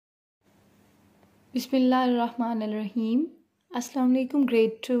Bismillahirrahmanirrahim. Assalamu alaikum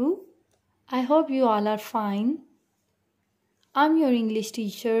grade 2. I hope you all are fine. I'm your English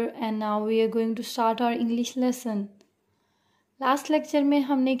teacher and now we are going to start our English lesson. Last lecture में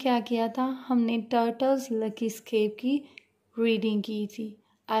हमने क्या किया था? हमने Turtles Lucky Escape की reading की थी.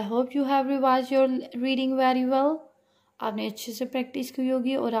 I hope you have revised your reading very well. आपने अच्छे से प्रैक्टिस की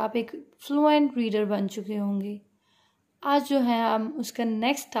होगी और आप एक फ्लुएंट रीडर बन चुके होंगे. आज जो है हम उसका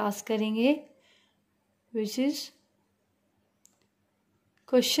नेक्स्ट टास्क करेंगे which is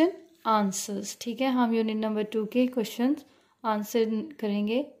क्वेश्चन आंसर्स. ठीक है, हम यूनिट नंबर 2 के क्वेश्चन आंसर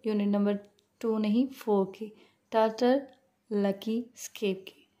करेंगे. यूनिट नंबर 2 नहीं 4 के टर्टल लकी स्केप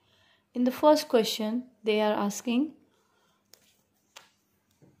के. In the first question they are asking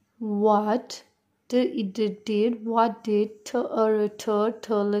what did what did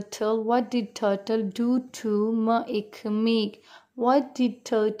turtle what did turtle do to make what did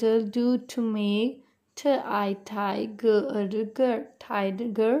turtle do to make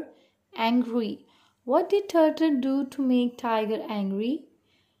tiger angry? What did turtle do to make tiger angry?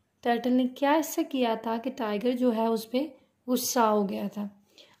 Turtle ने क्या ऐसा किया था कि tiger जो है उस पर गुस्सा हो गया था.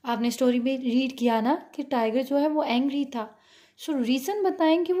 आपने स्टोरी में रीड किया ना कि टाइगर जो है वो एंग्री था. सो रीज़न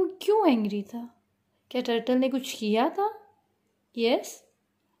बताएं कि वो क्यों एंग्री था. क्या टर्टल ने कुछ किया था? यस,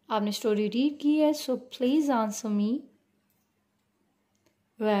 आपने स्टोरी रीड की है. So please answer me.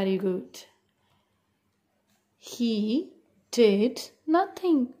 Very good. He did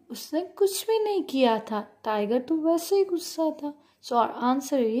nothing. उसने कुछ भी नहीं किया था. टाइगर तो वैसे ही गुस्सा था. So our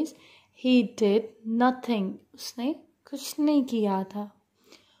answer is he did nothing. उसने कुछ नहीं किया था.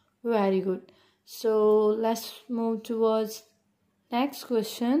 Very good. So let's move towards next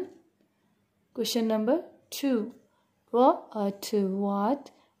question. Question number 2. What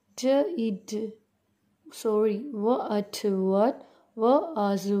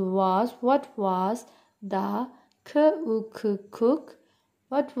was the cook?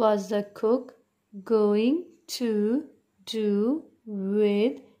 What was the cook going to do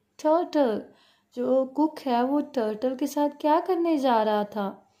with turtle? जो कुक है वो turtle के साथ क्या करने जा रहा था.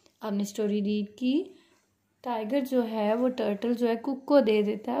 आपने स्टोरी रीड की. टाइगर जो है वो टर्टल जो है कुक को दे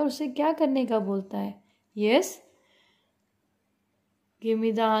देता है और उसे क्या करने का बोलता है. Yes, give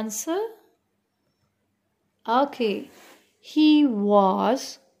me the answer. Okay, he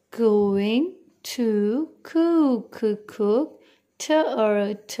was going to cook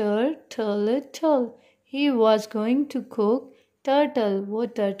turtle. He was going to cook turtle. वो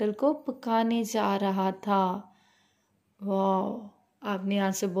टर्टल को पकाने जा रहा था. वाह, आपने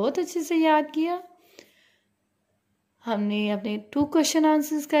आंसर बहुत अच्छे से याद किया. हमने अपने 2 क्वेश्चन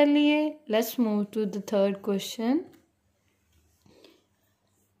आंसर्स कर लिए. Let's move to the third question.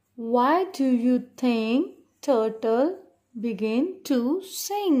 Why do you think turtle began to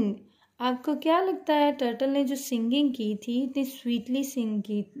sing? आपको क्या लगता है टर्टल ने जो सिंगिंग की थी, इतनी स्वीटली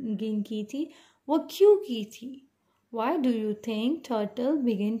सिंगिंग की थी, वो क्यों की थी? Why do you think turtle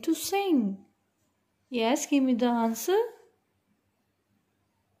began to sing? Yes, give me the answer.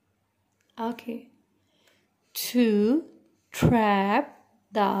 Okay. To trap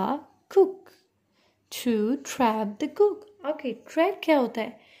the cook. To trap the cook. Okay, trap क्या होता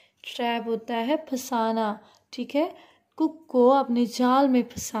है? ट्रैप होता है फंसाना. ठीक है, कुक को अपने जाल में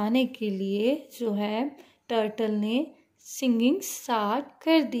फंसाने के लिए जो है टर्टल ने सिंगिंग स्टार्ट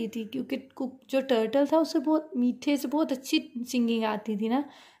कर दी थी. क्योंकि कुक जो टर्टल था उसे बहुत मीठे से बहुत अच्छी सिंगिंग आती थी ना.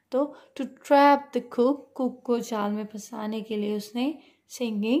 तो to trap the cook, cook को जाल में फंसाने के लिए उसने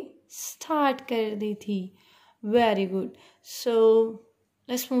सिंगिंग स्टार्ट कर दी थी. Very good. So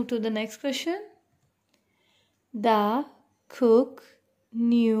let's move to the next question. The cook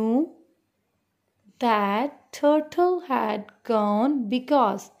new that turtle had gone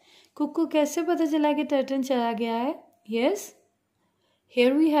because. Cook को कैसे पता चला कि टर्टल चला गया है? Yes,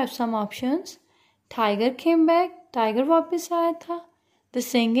 here we have some options. Tiger came back. Tiger वापस आया था. The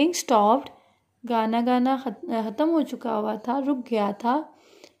singing stopped. गाना खत्म हो चुका हुआ था, रुक गया था.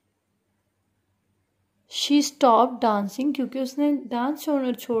 She stopped dancing. क्योंकि उसने डांस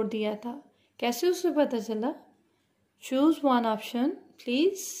छोड़ दिया था. कैसे उसे पता चला? Choose one option,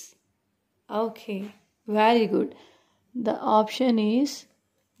 please. Okay, very good. The option is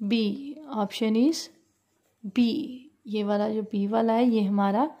B. Option is B. ये वाला जो B वाला है ये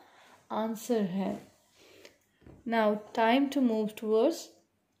हमारा आंसर है. Now time to move towards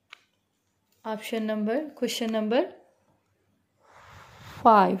question number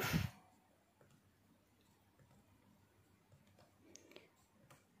 5.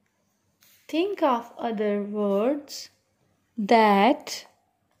 Think of other words that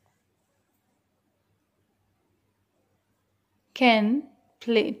can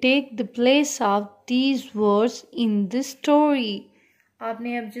take the place of these words in the story.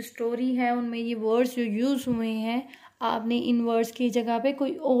 आपने अब जो स्टोरी है उनमें ये वर्ड्स जो यूज़ हुए हैं, आपने इन वर्ड्स की जगह पे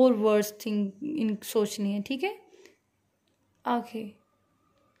कोई और वर्ड्स इन सोचनी है, ठीक है? ओके,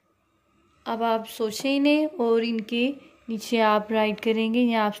 अब आप सोचें इन्हें और इनके नीचे आप राइट करेंगे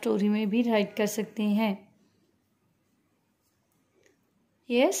या आप स्टोरी में भी राइट कर सकते हैं.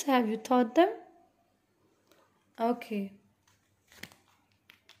 Yes, have you thought them? Okay.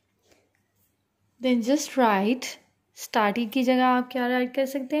 Then just write. Starting की जगह आप क्या राइट कर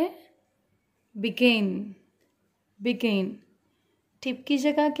सकते हैं? Begin. Begin. टिप की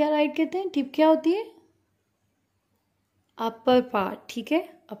जगह क्या राइट करते हैं? टिप क्या होती है? अपर पार्ट, ठीक है?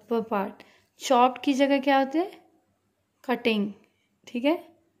 Upper part. चॉप्ड की जगह क्या होते हैं? कटिंग, ठीक है?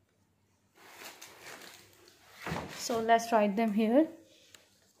 So let's write them here.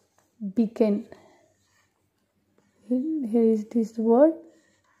 Begin. Here is this word.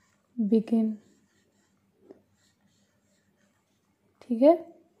 Begin. ठीक है?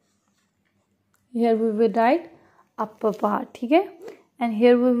 Here we will write upper part, ठीक है? And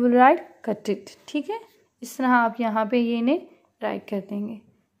here we will write cut it, ठीक है? इस तरह आप यहाँ पे ये इन्हें राइट कर देंगे,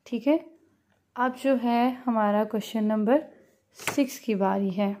 ठीक है? अब जो है हमारा क्वेश्चन नंबर 6 की बारी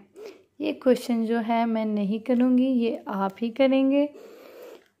है. ये क्वेश्चन जो है मैं नहीं करूँगी, ये आप ही करेंगे.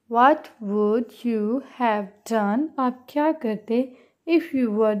 What would you have done? आप क्या करते if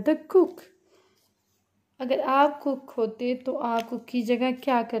you were the cook? अगर आप कुक होते तो आप कुक की जगह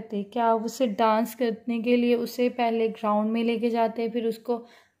क्या करते? क्या आप उसे डांस करने के लिए उसे पहले ग्राउंड में लेके जाते, फिर उसको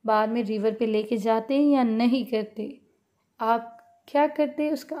बाद में रिवर पे लेके जाते या नहीं करते? आप क्या करते?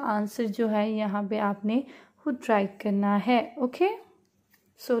 उसका आंसर जो है यहाँ पे आपने खुद राइट करना है. Okay,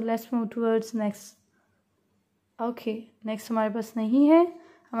 so let's move towards next. Okay, next हमारे पास नहीं है,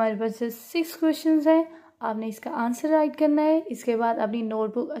 हमारे पास जस्ट 6 क्वेश्चंस हैं. आपने इसका आंसर राइट करना है. इसके बाद अपनी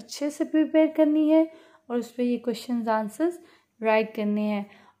नोटबुक अच्छे से प्रिपेयर करनी है और उस पर ये क्वेश्चंस आंसर्स राइट करने हैं.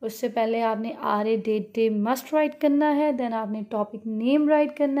 उससे पहले आपने are date day must write करना है. देन आपने टॉपिक नेम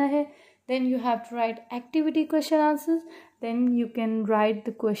राइट करना है. Then you have to right activity question answers. Then you can write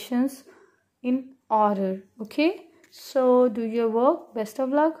the questions in order. Okay, so do your work. Best of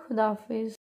luck. खुदा हाफिज.